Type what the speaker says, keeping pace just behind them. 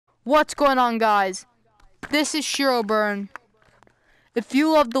What's going on, guys? This is Shiro Buren. If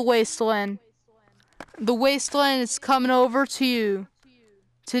you love the Wasteland is coming over to you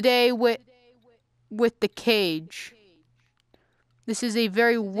today with the cage. This is a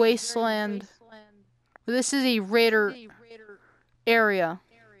very wasteland. This is a raider area.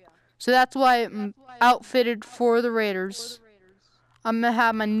 So that's why I'm outfitted for the raiders. I'm gonna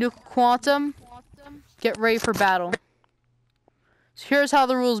have my nuke quantum. Get ready for battle. So here's how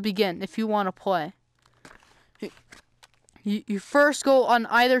the rules begin if you want to play. You first go on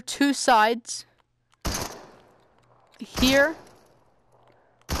either two sides. Here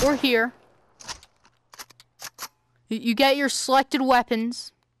or here. You get your selected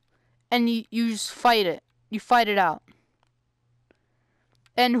weapons and you just fight it. You fight it out.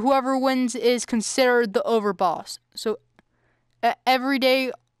 And whoever wins is considered the overboss. So every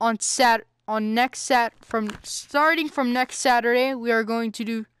day on starting from next Saturday, we are going to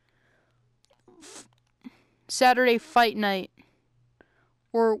do Saturday Fight Night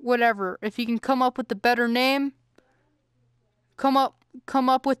or whatever. If you can come up with a better name, come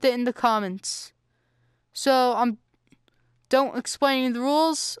up with it in the comments. So don't explain the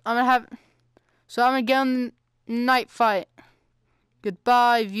rules. I'm gonna get on the night fight.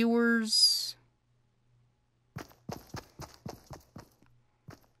 Goodbye, viewers.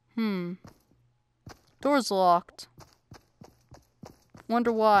 Door's locked.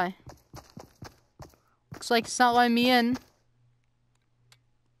 Wonder why. Looks like it's not letting me in.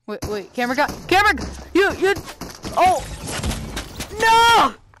 Wait, camera guy! You! Oh!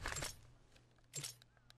 No!